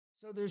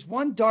So there's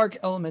one dark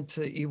element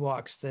to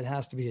Ewoks that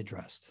has to be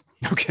addressed.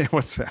 Okay,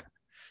 what's that?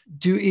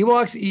 Do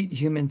Ewoks eat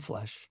human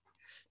flesh?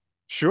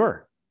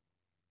 Sure.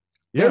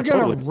 Yeah, They're going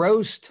to totally.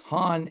 roast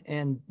Han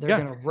and they're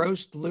Yeah. going to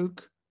roast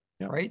Luke,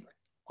 Yeah. right?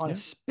 On Yeah. a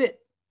spit.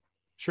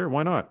 Sure,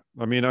 why not?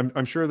 I mean,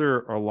 I'm sure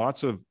there are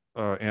lots of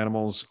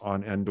animals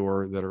on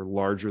Endor that are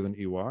larger than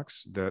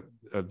Ewoks. That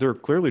they're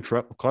clearly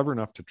clever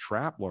enough to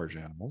trap large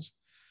animals.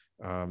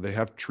 They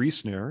have tree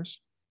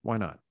snares. Why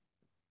not?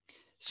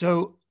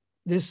 So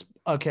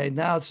okay,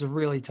 now it's a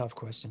really tough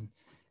question.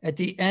 At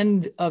the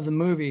end of the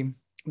movie,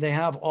 they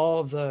have all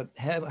of the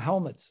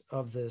helmets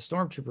of the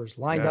stormtroopers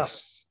lined up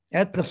Yes,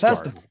 at the that's dark.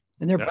 festival,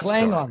 and they're That's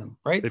playing dark. on them,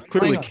 right? They've They're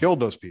clearly playing on them. killed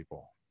those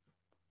people.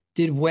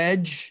 Did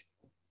Wedge,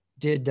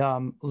 did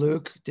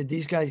Luke, did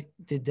these guys,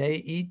 did they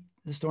eat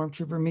the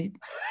stormtrooper meat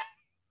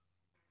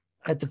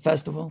at the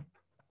festival?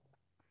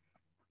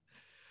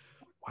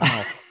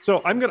 Wow.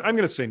 So I'm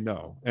gonna say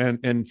no,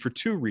 and for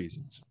two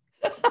reasons.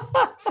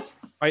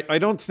 I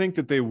don't think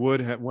that they would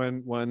have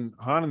when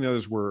Han and the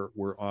others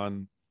were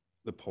on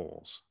the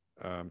poles,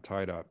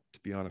 tied up to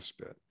be on a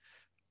spit.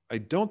 I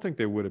don't think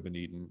they would have been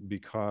eaten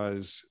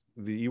because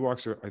the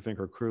Ewoks are, I think,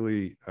 are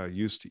clearly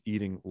used to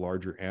eating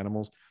larger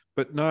animals,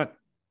 but not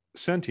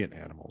sentient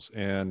animals.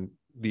 And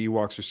the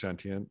Ewoks are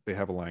sentient; they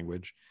have a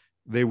language.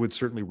 They would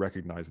certainly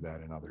recognize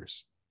that in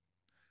others.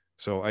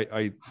 So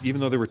I even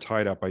though they were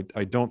tied up,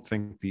 I don't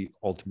think the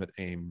ultimate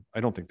aim.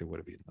 I don't think they would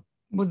have eaten them.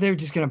 Well, they're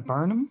just going to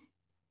burn them.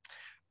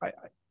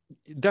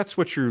 That's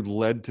what you're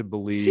led to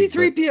believe.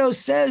 C-3PO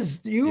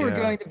says you are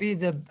going to be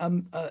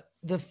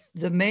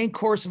the main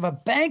course of a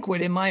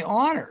banquet in my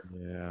honor.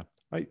 Yeah.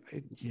 I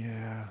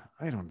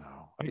don't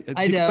know.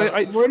 I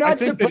know we're not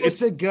supposed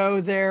to go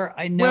there.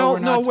 I know. Well, we're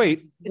not. no,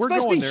 wait. It's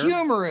supposed to be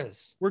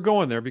humorous. We're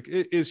going there because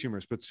it is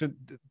humorous, but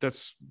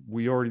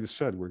we already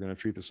said we're going to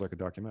treat this like a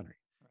documentary.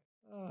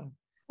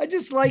 I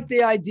just like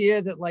the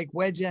idea that like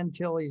Wedge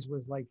Antilles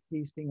was like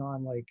feasting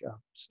on like a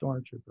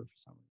stormtrooper for some reason.